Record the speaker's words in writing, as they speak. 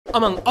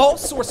Among all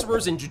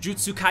sorcerers in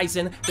Jujutsu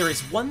Kaisen, there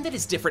is one that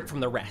is different from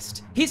the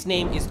rest. His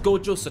name is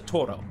Gojo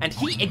Satoru, and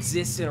he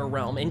exists in a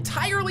realm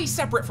entirely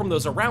separate from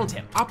those around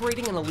him,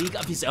 operating in a league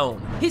of his own.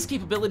 His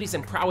capabilities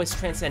and prowess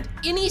transcend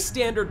any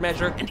standard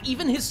measure, and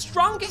even his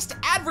strongest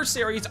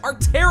adversaries are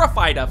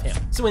terrified of him.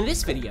 So in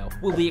this video,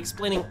 we'll be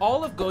explaining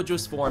all of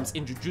Gojo's forms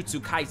in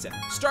Jujutsu Kaisen,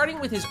 starting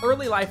with his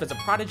early life as a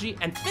prodigy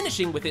and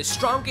finishing with his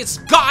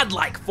strongest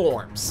godlike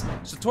forms.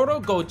 Satoru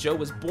Gojo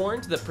was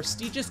born to the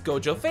prestigious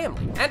Gojo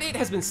family, and it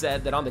has been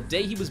said that on the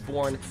day he was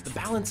born, the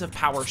balance of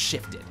power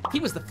shifted. He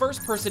was the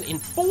first person in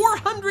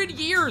 400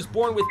 years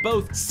born with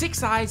both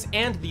 6 eyes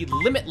and the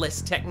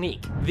Limitless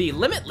technique. The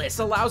Limitless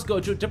allows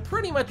Gojo to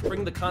pretty much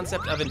bring the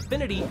concept of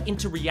infinity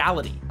into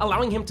reality,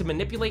 allowing him to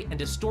manipulate and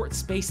distort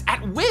space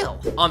at will.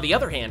 On the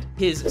other hand,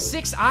 his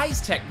 6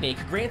 eyes technique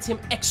grants him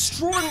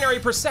extraordinary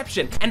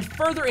perception and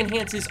further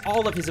enhances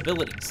all of his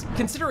abilities.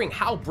 Considering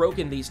how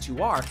broken these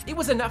two are, it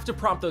was enough to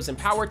prompt those in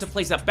power to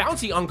place a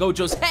bounty on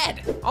Gojo's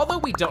head. Although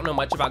we don't know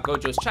much about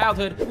Gojo's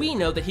childhood, we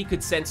know that he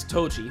could sense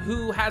Toji,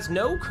 who has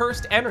no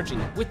cursed energy,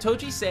 with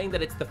Toji saying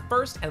that it's the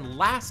first and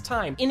last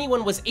time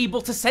anyone was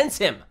able to sense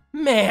him.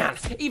 Man,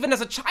 even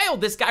as a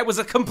child, this guy was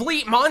a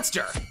complete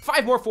monster.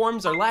 5 more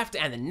forms are left,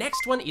 and the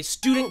next one is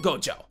Student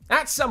Gojo.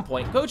 At some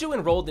point, Gojo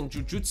enrolled in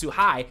Jujutsu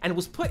High and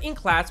was put in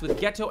class with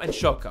Geto and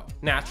Shoko.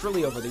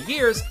 Naturally, over the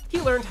years, he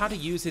learned how to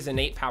use his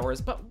innate powers,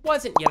 but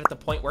wasn't yet at the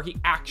point where he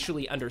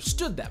actually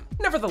understood them.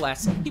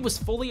 Nevertheless, he was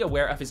fully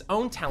aware of his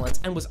own talents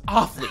and was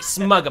awfully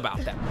smug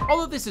about them.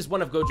 Although this is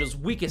one of Gojo's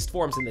weakest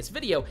forms in this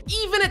video,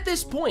 even at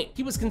this point,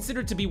 he was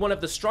considered to be one of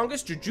the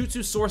strongest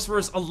Jujutsu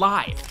sorcerers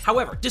alive.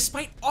 However,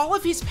 despite all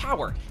of his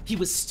power, he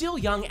was still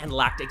young and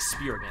lacked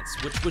experience,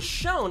 which was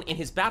shown in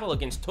his battle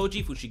against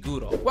Toji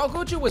Fushiguro. While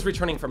Gojo was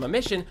returning from a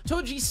mission,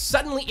 Toji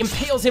suddenly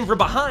impales him from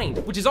behind,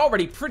 which is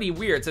already pretty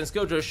weird since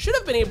Gojo should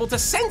have been able to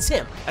sense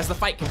him. As the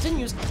fight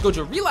continues,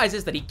 Gojo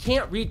realizes that he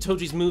can't read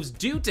Toji's moves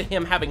due to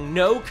him having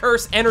no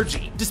curse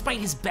energy. Despite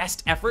his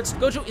best efforts,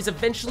 Gojo is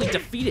eventually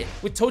defeated,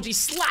 with Toji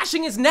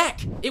slashing his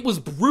neck. It was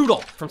brutal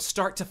from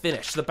start to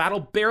finish. The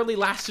battle barely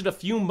lasted a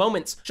few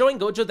moments, showing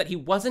Gojo that he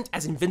wasn't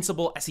as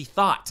invincible as he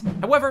thought.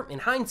 However, in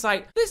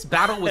hindsight, this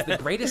battle was the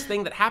greatest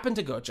thing that happened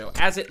to Gojo,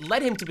 as it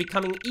led him to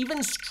becoming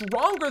even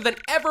stronger than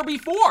ever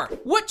before,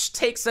 which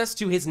takes us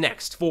to his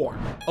next form,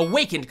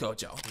 Awakened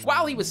Gojo.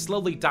 While he was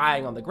slowly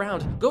dying on the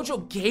ground,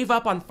 Gojo gave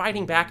up on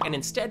fighting back and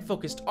instead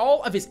focused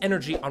all of his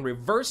energy on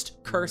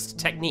reversed cursed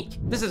technique.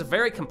 This is a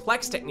very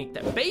complex technique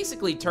that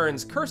basically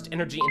turns cursed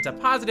energy into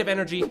positive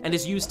energy and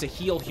is used to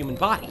heal human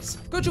bodies.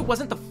 Gojo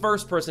wasn't the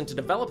first person to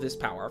develop this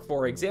power.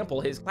 For example,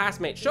 his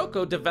classmate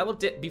Shoko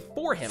developed it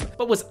before him,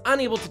 but was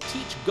unable to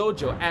teach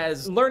Gojo,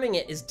 as learning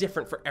it is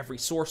different for every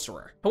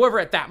sorcerer. However,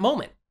 at that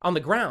moment, on the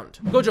ground,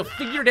 Gojo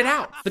figured it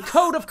out, the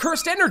code of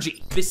cursed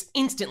energy. This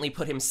instantly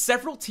put him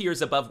several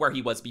tiers above where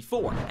he was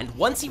before, and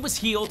once he was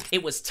healed,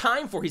 it was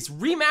time for his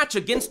rematch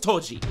against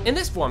Toji. In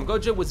this form,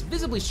 Gojo was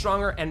visibly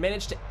stronger and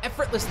managed to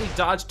effortlessly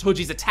dodge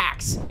Toji's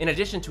attacks. In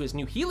addition to his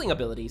new healing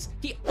abilities,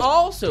 he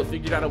also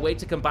figured out a way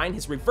to combine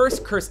his reverse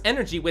curse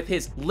energy with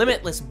his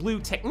Limitless Blue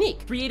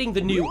technique, creating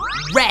the new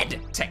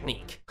Red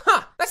technique.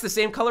 Huh, that's the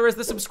same color as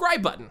the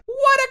subscribe button.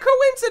 What a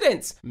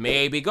coincidence!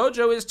 Maybe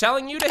Gojo is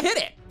telling you to hit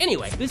it.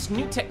 Anyway, this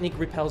new technique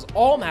repels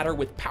all matter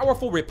with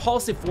powerful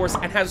repulsive force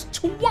and has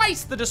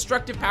twice the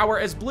destructive power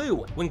as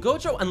blue. When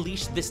Gojo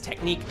unleashed this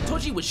technique,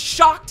 Toji was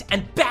shocked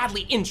and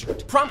badly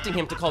injured, prompting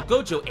him to call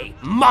Gojo a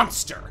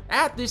monster.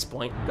 At this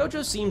point,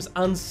 Gojo seems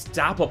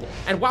unstoppable,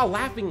 and while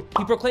laughing,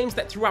 he proclaims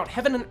that throughout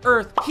heaven and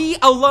earth, he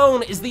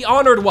alone is the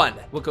honored one.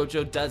 What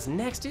Gojo does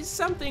next is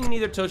something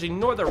neither Toji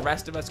nor the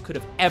rest of us could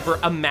have ever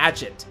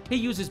imagined. He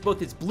uses both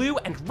his blue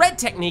and red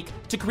technique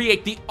to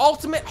create the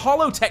ultimate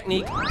hollow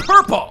technique,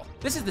 Purple.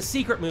 This is the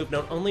secret move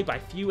known only by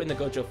few in the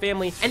Gojo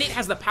family, and it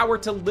has the power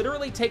to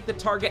literally take the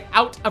target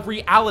out of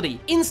reality,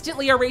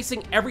 instantly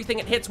erasing everything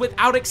it hits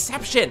without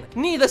exception.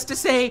 Needless to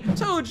say,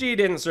 Toji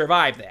didn't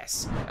survive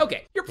this.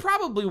 Okay, you're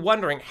probably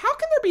wondering, how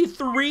can there be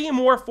 3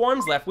 more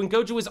forms left when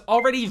Gojo is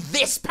already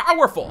this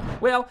powerful?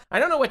 Well, I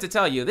don't know what to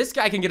tell you. This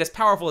guy can get as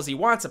powerful as he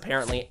wants,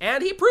 apparently,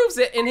 and he proves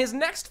it in his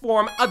next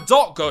form,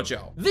 Adult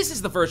Gojo. This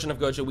is the version of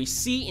Gojo we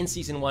see in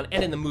Season 1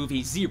 and in the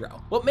movie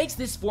Zero. What makes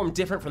this form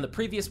different from the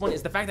previous one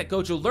is the fact that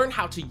Gojo learned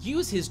how to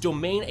use his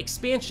domain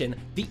expansion,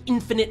 the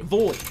Infinite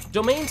Void.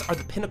 Domains are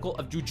the pinnacle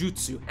of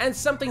Jujutsu, and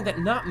something that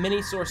not many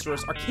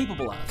sorcerers are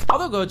capable of.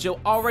 Although Gojo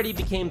already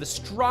became the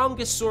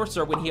strongest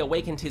sorcerer when he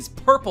awakened his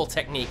Purple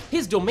technique,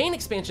 his domain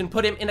expansion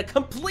put him in a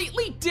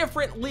completely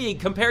different league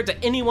compared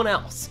to anyone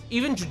else.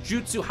 Even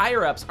Jujutsu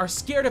higher-ups are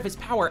scared of his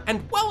power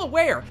and well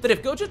aware that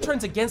if Gojo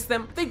turns against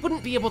them, they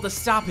wouldn't be able to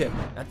stop him.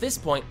 At this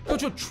point,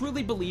 Gojo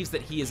truly believes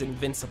that he is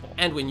invincible,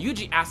 and when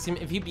Yuji asks him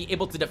if he'd be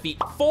able to defeat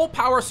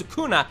full-power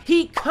Sukuna,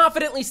 he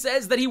confidently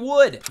says that he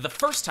would. The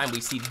first time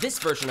we see this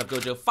version of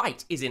Gojo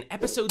fight is in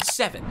episode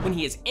 7, when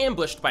he is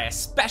ambushed by a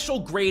special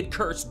grade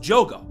curse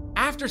Jogo.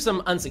 After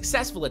some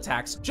unsuccessful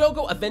attacks,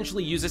 Jogo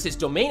eventually uses his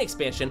domain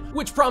expansion,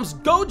 which prompts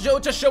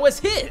Gojo to show us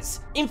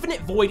his.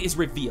 Infinite Void is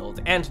revealed,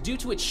 and due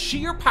to its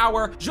sheer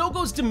power,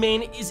 Jogo's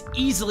domain is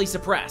easily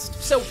suppressed.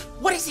 So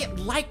what is it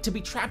like to be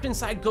trapped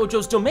inside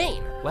Gojo's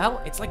domain?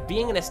 Well, it's like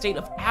being in a state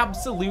of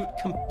absolute,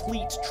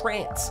 complete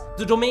trance.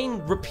 The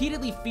domain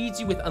repeatedly feeds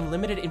you with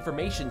unlimited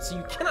information, so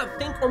you cannot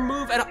think or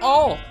move at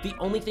all. The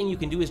only thing you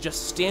can do is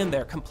just stand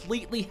there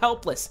completely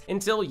helpless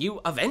until you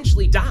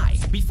eventually die.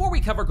 Before we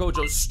cover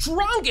Gojo's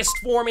strongest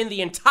form in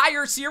the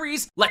entire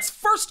series, let's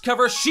first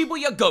cover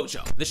Shibuya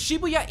Gojo. The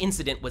Shibuya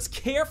incident was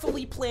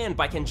carefully planned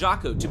by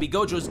Kenjaku to be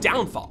Gojo's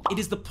downfall. It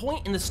is the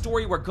point in the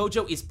story where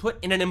Gojo is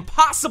put in an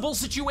impossible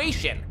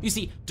situation. You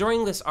see,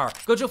 during this arc,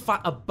 Gojo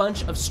fought a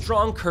bunch of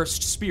strong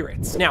cursed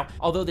spirits. Now,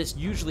 although this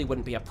usually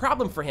wouldn't be a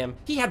problem for him,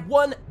 he had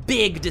one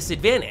big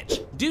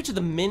disadvantage. Due to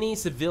the many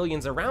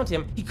civilians around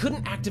him, he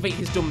couldn't activate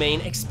his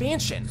domain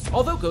expansion.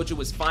 Although Gojo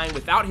was fine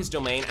without his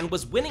domain and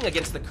was winning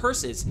against the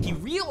curses, he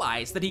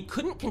realized that he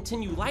couldn't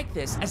continue like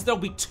this as there'll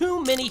be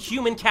too many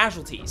human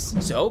casualties.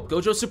 So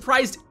Gojo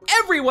surprised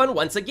everyone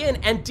once again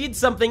and did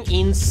something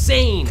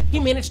insane. He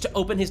managed to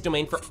open his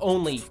domain for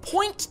only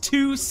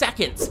 0.2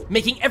 seconds,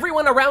 making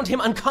everyone around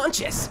him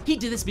unconscious. He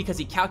did this because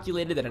he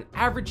calculated that an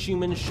average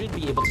human should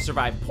be able to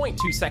survive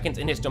 0.2 seconds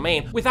in his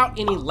domain without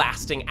any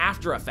lasting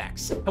after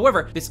effects.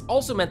 However, this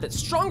also meant that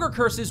stronger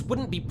curses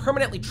wouldn't be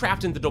permanently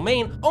trapped in the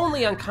domain,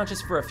 only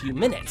unconscious for a few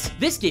minutes.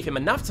 This gave him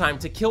enough time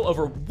to kill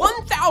over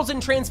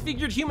 1,000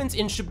 transfigured humans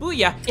in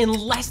Shibuya in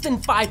less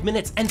than 5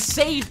 minutes and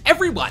save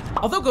everyone.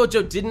 Although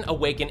Gojo didn't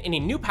awaken any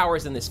new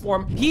powers in this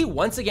form, he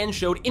once again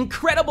showed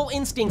incredible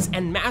instincts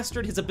and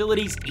mastered his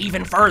abilities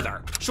even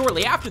further.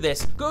 Shortly after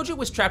this, Gojo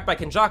was trapped by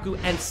Kenjaku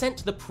and sent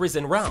to the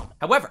prison realm.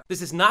 However,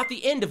 this is not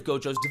the end of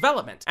Gojo's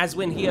development, as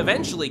when he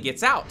eventually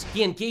gets out,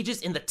 he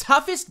engages in the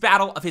toughest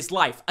battle of his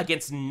life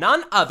against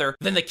none other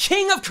than the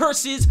king of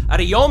curses,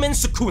 Ryomen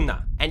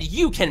Sukuna. And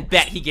you can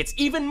bet he gets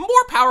even more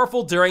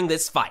powerful during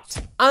this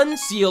fight.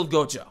 Unsealed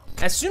Gojo.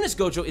 As soon as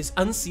Gojo is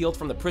unsealed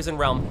from the prison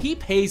realm, he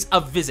pays a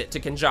visit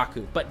to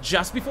Kenjaku, but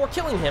just before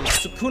killing him,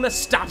 Sukuna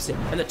stops him,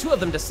 and the two of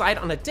them decide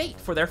on a date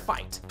for their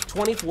fight,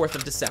 24th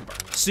of December.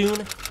 Soon,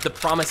 the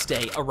promised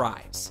day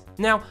arrives.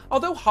 Now,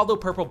 although Hollow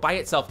Purple by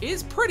itself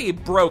is pretty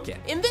broken,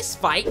 in this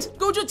fight,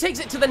 Gojo takes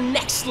it to the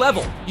next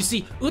level. You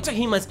see,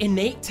 Utahima's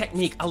innate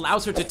technique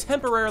allows her to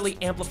temporarily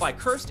amplify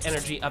cursed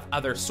energy of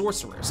other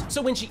sorcerers.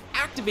 So when she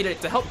activated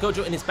it to help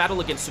Gojo in his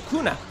battle against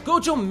Sukuna,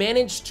 Gojo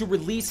managed to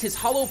release his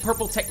Hollow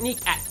Purple technique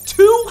at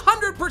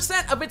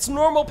 200% of its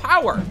normal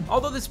power.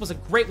 Although this was a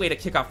great way to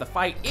kick off the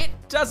fight, it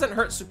doesn't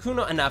hurt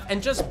Sukuna enough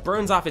and just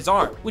burns off his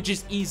arm, which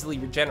is easily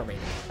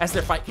regenerated. As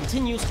their fight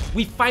continues,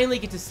 we finally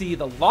get to see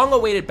the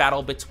long-awaited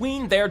battle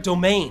between their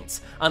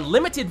domains,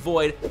 Unlimited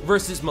Void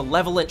versus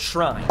Malevolent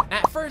Shrine.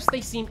 At first,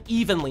 they seem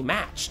evenly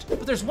matched,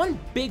 but there's one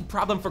big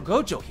problem for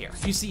Gojo here.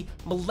 You see,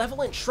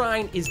 Malevolent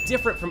Shrine is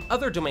different from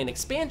other domain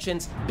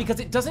expansions because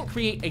it doesn't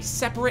create a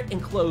separate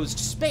enclosed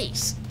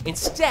space.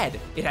 Instead,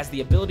 it has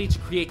the ability to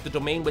create the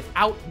domain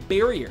without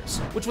barriers,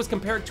 which was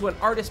compared to an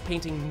artist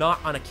painting not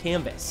on a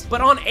canvas,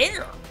 but on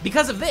air.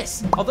 Because of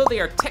this, although they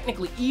are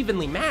technically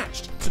evenly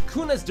matched,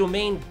 Sukuna's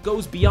domain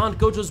goes beyond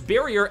Gojo's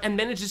barrier and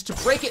manages to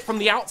break it from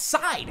the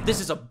outside. This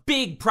is a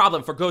big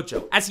problem for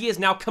Gojo, as he is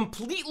now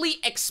completely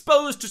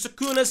exposed to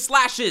Sukuna's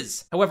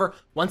slashes. However,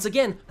 once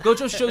again,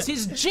 Gojo shows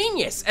his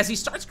genius as he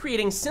starts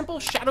creating simple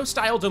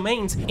shadow-style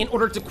domains in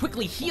order to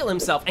quickly heal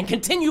himself and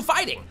continue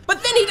fighting.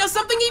 But then he does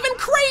something even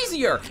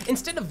crazier.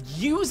 Instead of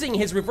using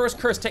his reverse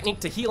curse technique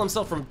to heal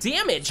himself from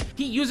damage,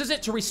 he uses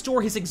it to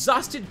restore his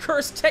exhausted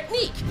curse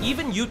technique.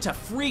 Even Yuta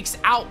freaks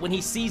out when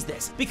he sees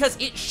this, because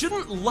it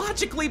shouldn't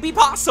logically be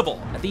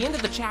possible. At the end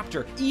of the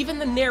chapter, even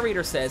the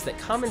narrator says that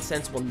common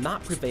sense will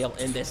not prevail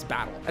in this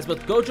battle, as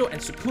both Gojo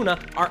and Sukuna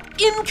are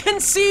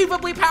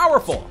inconceivably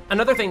powerful.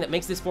 Another thing that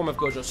makes this form of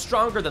Gojo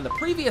stronger than the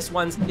previous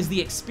ones is the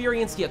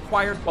experience he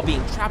acquired while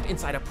being trapped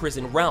inside a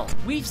prison realm.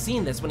 We've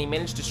seen this when he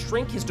managed to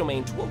shrink his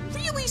domain to a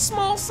really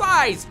small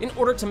size in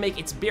order to make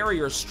its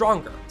barriers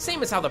stronger.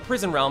 Same as how the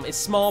prison realm is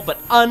small but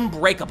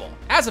unbreakable.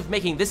 As of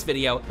making this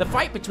video, the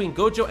fight between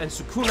Gojo and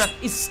Sukuna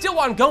is still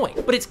ongoing,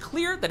 but it's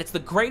clear that it's the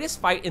greatest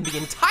fight in the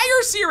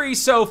entire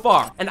series so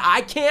far, and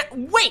I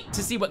can't wait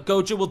to see what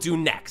Gojo will do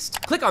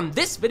next. Click on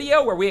this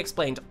video where we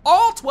explained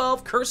all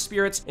 12 cursed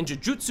spirits in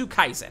Jujutsu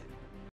Kaisen.